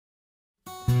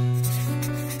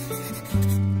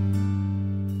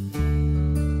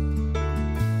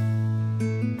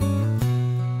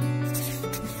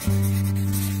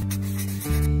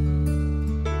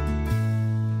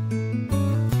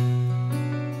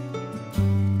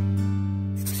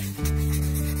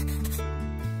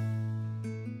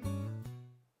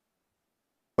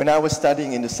When I was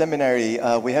studying in the seminary,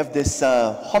 we have this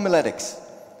homiletics.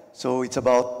 So it's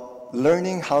about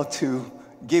learning how to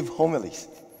give homilies.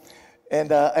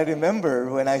 And I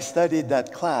remember when I studied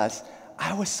that class,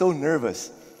 I was so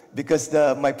nervous because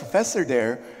my professor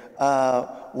there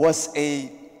was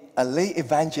a lay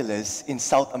evangelist in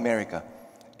South America.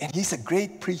 And he's a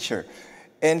great preacher.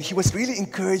 And he was really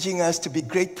encouraging us to be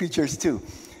great preachers too.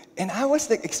 And I was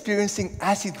like experiencing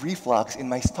acid reflux in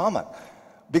my stomach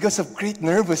because of great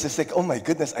nervousness. Like, oh my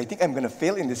goodness, I think I'm going to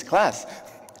fail in this class.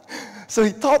 So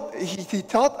he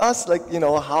taught us, like, you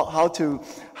know, how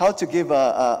to give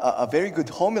a very good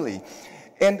homily.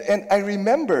 And I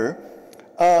remember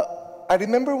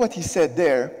what he said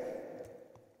there.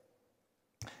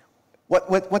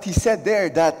 What he said there,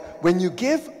 that when you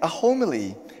give a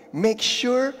homily, make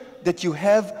sure that you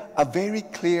have a very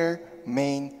clear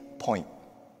main point.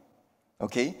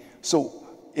 Okay? So,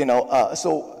 you know,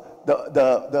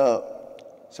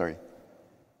 sorry.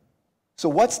 So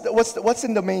what's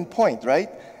in the main point, right?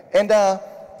 And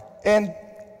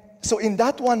so in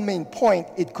that one main point,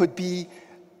 it could be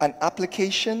an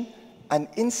application, an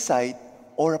insight,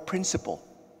 or a principle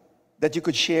that you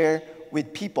could share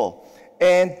with people.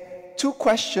 And two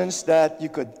questions that you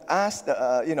could ask,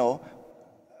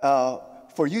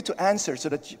 for you to answer so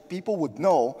that people would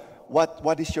know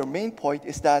what is your main point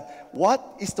is that, what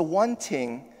is the one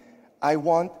thing I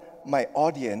want my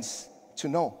audience to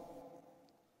know?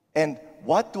 And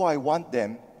what do I want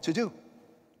them to do?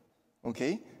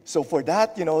 Okay? So for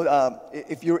that, you know,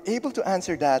 if you're able to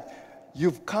answer that,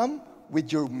 you've come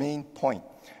with your main point.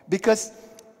 Because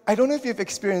I don't know if you've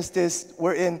experienced this,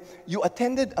 wherein you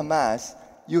attended a mass,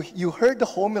 you heard the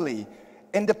homily,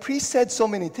 and the priest said so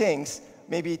many things,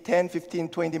 maybe 10, 15,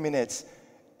 20 minutes,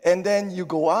 and then you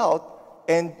go out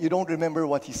and you don't remember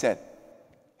what he said.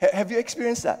 Have you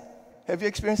experienced that? Have you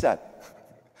experienced that?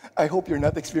 I hope you're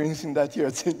not experiencing that here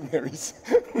at St. Mary's.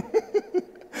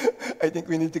 I think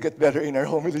we need to get better in our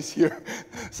homilies here.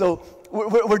 So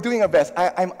we're doing our best.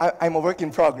 I'm a work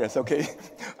in progress, okay?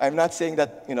 I'm not saying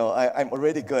that, you know, I'm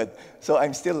already good. So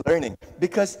I'm still learning.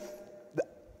 Because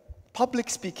public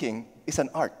speaking is an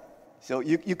art. So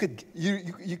you could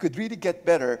really get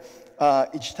better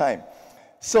each time.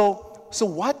 So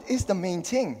what is the main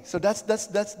thing? So that's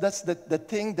the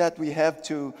thing that we have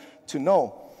to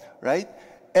know, right?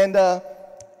 And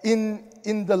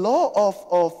in the law of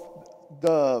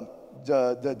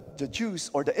the Jews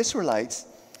or the Israelites,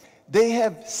 they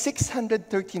have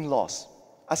 613 laws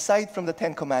aside from the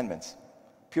 10 Commandments.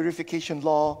 Purification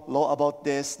law, law about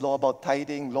this, law about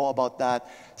tithing, law about that.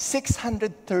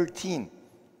 613.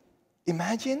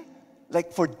 Imagine,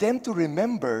 like, for them to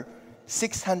remember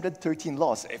 613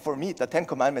 laws. For me, the 10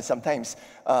 Commandments, sometimes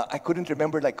I couldn't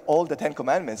remember like all the 10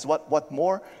 Commandments. What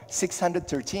more?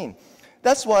 613.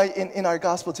 That's why in our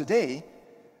gospel today,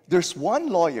 there's one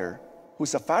lawyer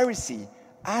who's a Pharisee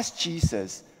asked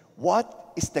Jesus,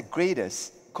 what is the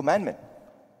greatest commandment?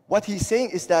 What he's saying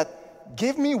is that,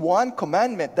 give me one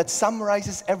commandment that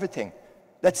summarizes everything,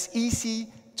 that's easy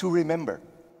to remember.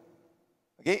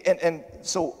 Okay, and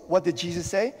so what did Jesus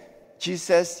say? Jesus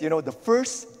says, you know, the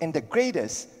first and the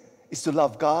greatest is to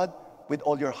love God with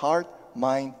all your heart,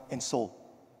 mind, and soul.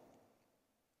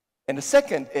 And the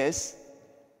second is,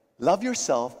 love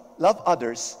yourself, love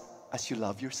others as you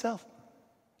love yourself.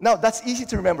 Now, that's easy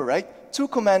to remember, right? 2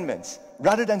 commandments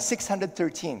rather than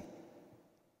 613.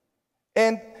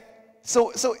 And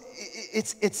so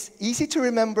it's easy to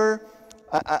remember.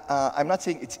 I'm not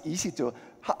saying it's easy to.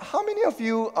 How many of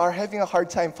you are having a hard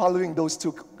time following those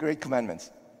 2 great commandments?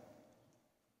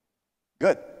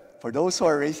 Good. For those who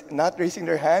are not raising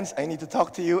their hands, I need to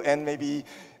talk to you and maybe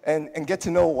and get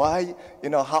to know why, you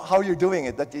know, how you're doing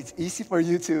it, that it's easy for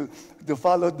you to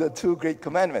follow the 2 great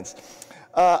commandments.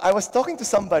 I was talking to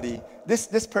somebody.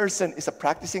 This person is a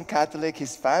practicing Catholic.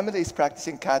 His family is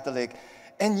practicing Catholic.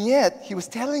 And yet, he was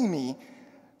telling me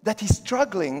that he's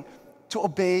struggling to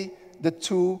obey the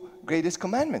 2 greatest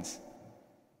commandments.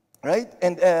 Right?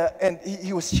 And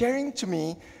he was sharing to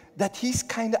me that he's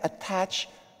kind of attached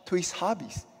to his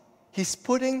hobbies. He's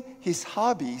putting his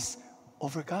hobbies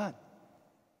over God.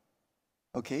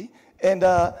 Okay? And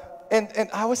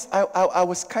I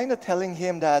was kind of telling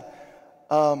him that,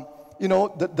 you know,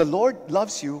 the Lord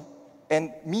loves you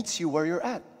and meets you where you're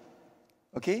at.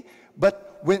 Okay?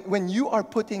 But when you are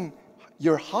putting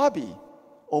your hobby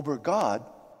over God,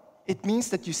 it means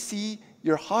that you see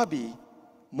your hobby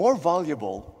more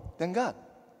valuable than God,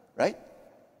 right?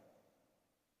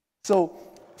 So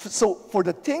for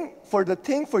the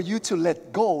thing for you to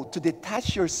let go, to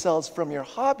detach yourselves from your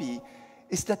hobby,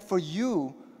 is that for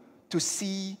you to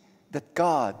see that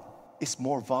God is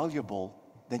more valuable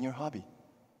than your hobby.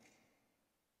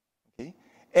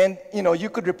 And, you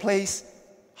could replace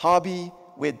hobby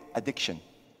with addiction.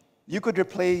 You could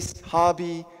replace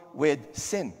hobby with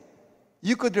sin.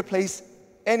 You could replace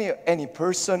any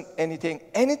person,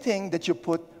 anything that you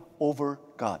put over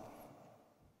God.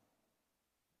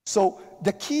 So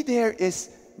the key there is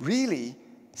really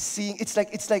seeing. It's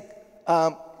like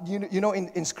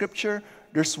in Scripture,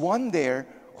 there's one there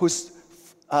who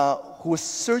was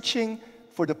searching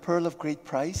for the pearl of great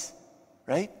price,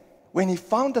 right? When he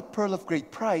found that pearl of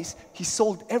great price, he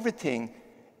sold everything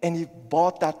and he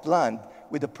bought that land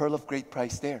with the pearl of great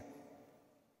price there.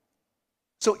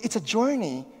 So it's a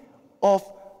journey of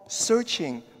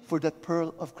searching for that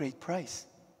pearl of great price.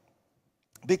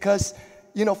 Because,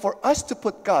 for us to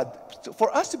put God,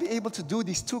 for us to be able to do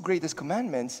these two greatest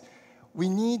commandments, we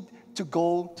need to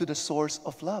go to the source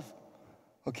of love.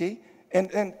 Okay?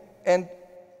 And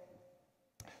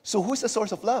so who's the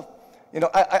source of love?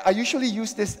 I usually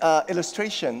use this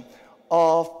illustration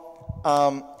of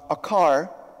a car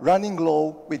running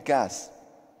low with gas.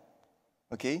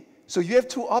 Okay? So you have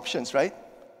two options, right?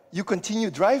 You continue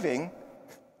driving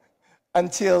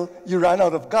until you run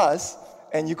out of gas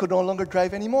and you could no longer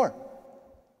drive anymore.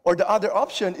 Or the other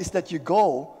option is that you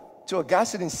go to a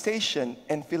gasoline station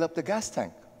and fill up the gas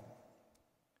tank.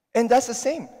 And that's the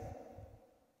same.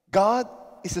 God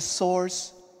is a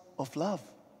source of love.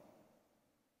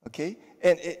 Okay?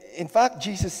 And in fact,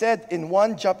 Jesus said in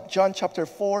John chapter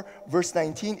 4, verse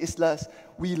 19 is less,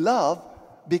 we love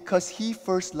because He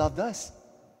first loved us.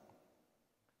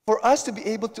 For us to be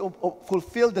able to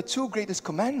fulfill the two greatest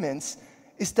commandments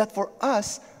is that for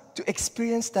us to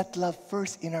experience that love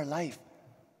first in our life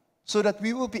so that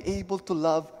we will be able to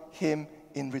love Him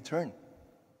in return.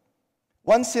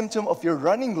 One symptom of your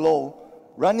running low,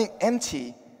 running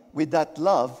empty with that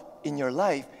love in your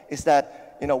life is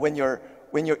that, when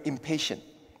you're impatient,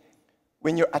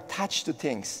 when you're attached to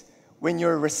things, when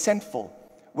you're resentful,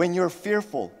 when you're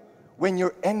fearful, when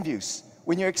you're envious,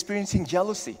 when you're experiencing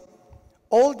jealousy.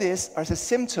 All these are a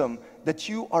symptom that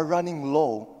you are running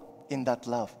low in that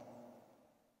love.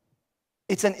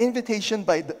 It's an invitation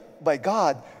by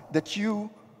God that you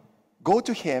go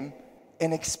to Him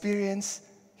and experience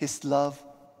His love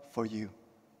for you.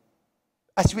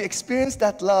 As we experience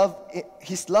that love,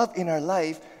 His love in our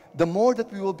life, the more that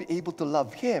we will be able to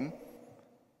love Him,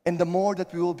 and the more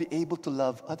that we will be able to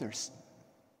love others.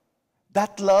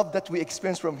 That love that we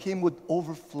experience from Him would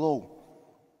overflow.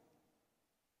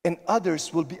 And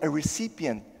others will be a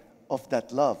recipient of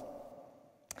that love.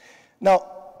 Now,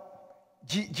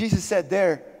 Jesus said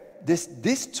there,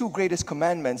 these two greatest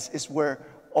commandments is where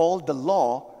all the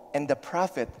law and the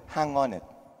prophet hang on it.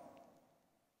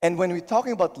 And when we're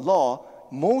talking about law,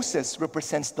 Moses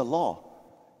represents the law,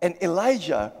 and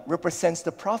Elijah represents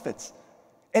the prophets.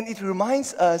 And it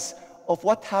reminds us of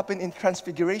what happened in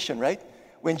Transfiguration, right?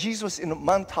 When Jesus was in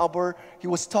Mount Tabor, He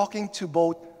was talking to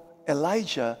both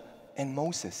Elijah and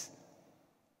Moses.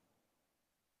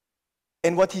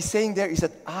 And what He's saying there is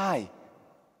that I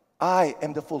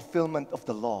am the fulfillment of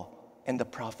the law and the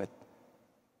prophet.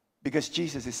 Because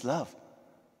Jesus is love.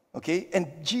 Okay? And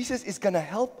Jesus is going to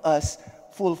help us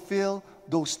fulfill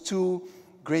those two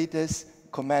greatest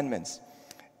commandments.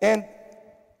 And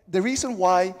the reason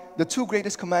why the two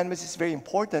greatest commandments is very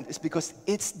important is because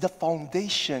it's the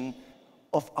foundation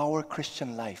of our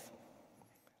Christian life.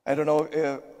 I don't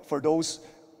know, for those,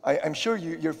 I'm sure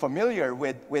you're familiar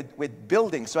with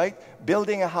buildings, right?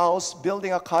 Building a house,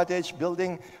 building a cottage,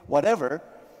 building whatever.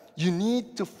 You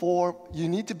need to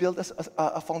build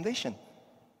a foundation.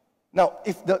 Now,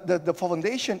 if the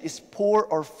foundation is poor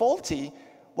or faulty,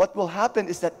 what will happen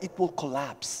is that it will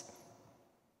collapse.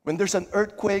 When there's an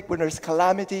earthquake, when there's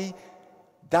calamity,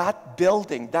 that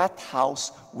building, that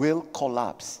house will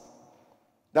collapse.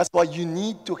 That's why you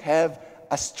need to have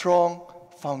a strong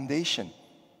foundation.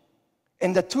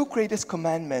 And the two greatest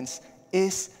commandments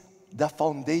is the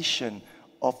foundation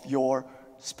of your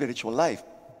spiritual life.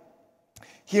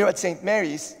 Here at St.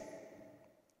 Mary's,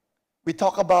 we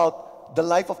talk about the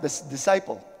life of the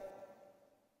disciple.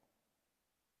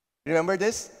 Remember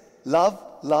this?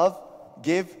 Love,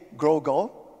 give, grow,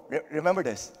 go. Remember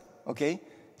this, okay?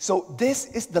 So this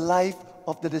is the life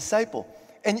of the disciple.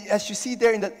 And as you see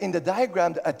there in the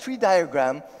diagram, a tree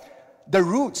diagram, the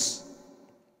roots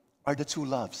are the two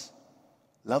loves.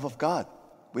 Love of God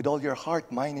with all your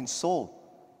heart, mind, and soul,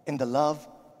 and the love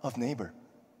of neighbor.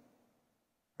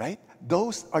 Right?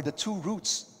 Those are the two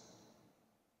roots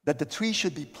that the tree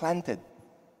should be planted.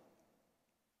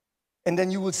 And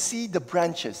then you will see the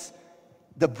branches.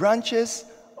 The branches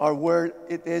are where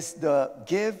it is the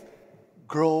give,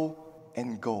 grow,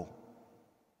 and go.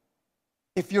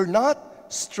 If you're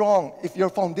not strong, if your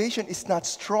foundation is not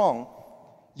strong,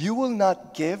 You will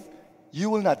not give, you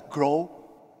will not grow,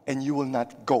 and you will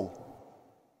not go.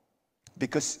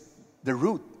 Because the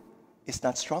root is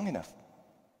not strong enough.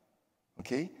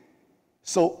 Okay?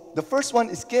 So the first one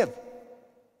is give,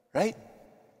 right?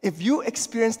 If you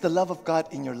experience the love of God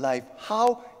in your life,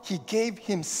 how He gave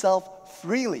Himself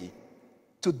freely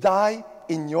to die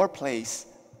in your place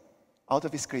out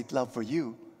of His great love for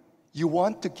you, you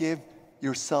want to give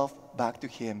yourself back to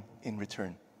Him in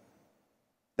return.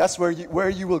 That's where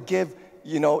you will give,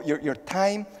 your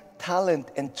time, talent,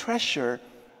 and treasure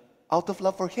out of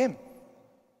love for Him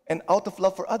and out of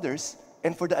love for others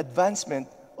and for the advancement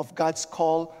of God's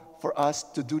call for us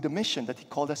to do the mission that He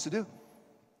called us to do.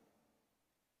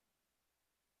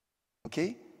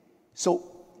 Okay? So,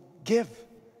 give.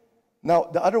 Now,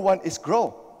 the other one is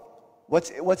grow.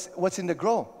 What's in the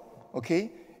grow?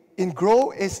 Okay? In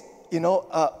grow is,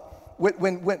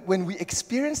 when we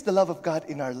experience the love of God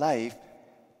in our life,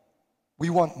 we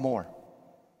want more.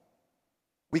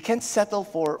 We can't settle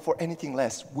for anything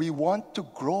less. We want to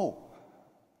grow.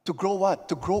 To grow what?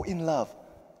 To grow in love.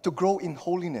 To grow in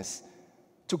holiness.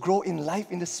 To grow in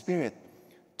life in the Spirit.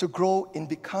 To grow in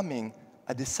becoming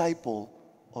a disciple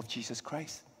of Jesus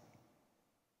Christ.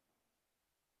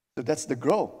 So that's the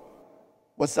grow.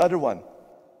 What's the other one?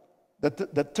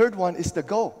 The third one is the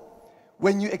go.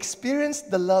 When you experience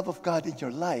the love of God in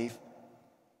your life,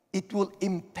 it will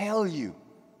impel you.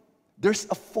 There's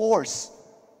a force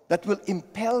that will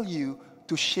impel you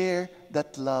to share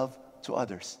that love to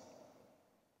others.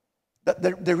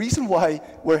 The reason why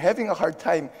we're having a hard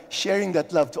time sharing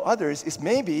that love to others is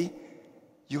maybe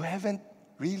you haven't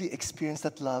really experienced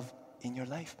that love in your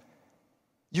life.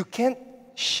 You can't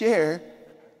share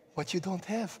what you don't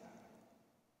have.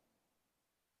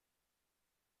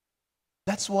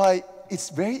 That's why it's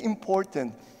very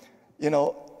important,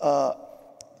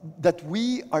 that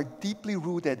we are deeply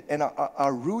rooted and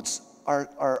our roots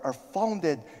are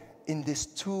founded in these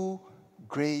two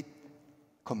great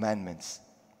commandments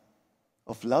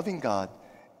of loving God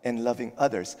and loving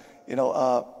others.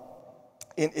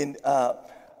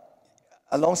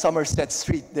 Along Somerset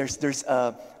Street, there's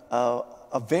a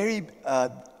very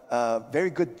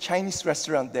good Chinese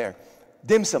restaurant there,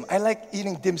 dim sum. I like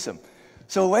eating dim sum.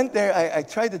 So I went there, I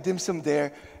tried the dim sum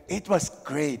there. It was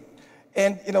great.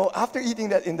 And after eating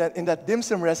that in that dim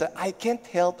sum restaurant, I can't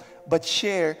help but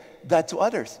share that to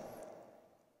others.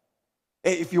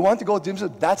 Hey, if you want to go dim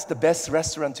sum, that's the best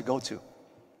restaurant to go to.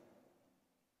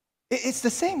 It's the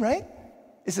same, right?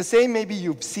 It's the same. Maybe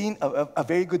you've seen a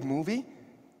very good movie,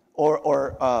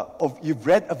 or you've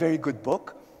read a very good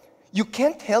book. You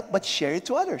can't help but share it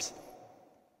to others.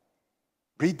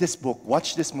 Read this book,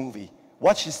 watch this movie,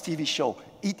 watch this TV show,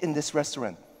 eat in this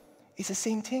restaurant. It's the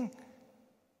same thing.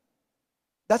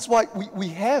 That's why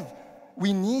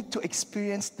we need to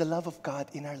experience the love of God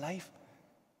in our life.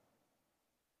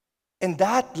 And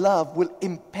that love will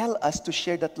impel us to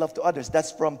share that love to others.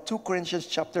 That's from 2 Corinthians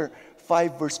chapter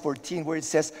 5, verse 14, where it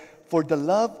says, "For the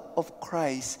love of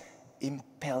Christ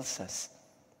impels us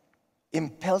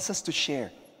to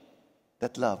share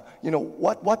that love."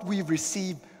 What we've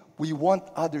received, we want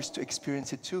others to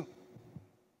experience it too.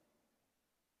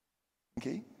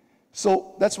 Okay?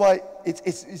 So that's why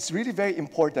it's really very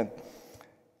important.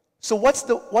 So what's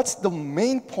the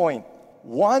main point?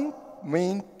 One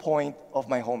main point of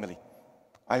my homily.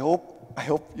 I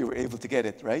hope you were able to get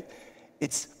it, right?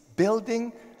 It's build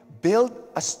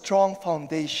a strong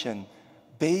foundation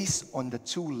based on the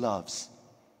two loves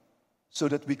so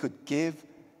that we could give,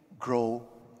 grow,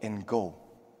 and go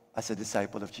as a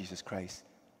disciple of Jesus Christ.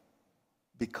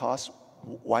 Because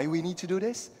why we need to do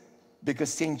this?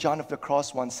 Because St. John of the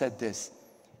Cross once said this,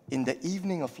 "In the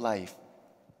evening of life,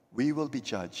 we will be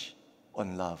judged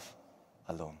on love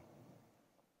alone."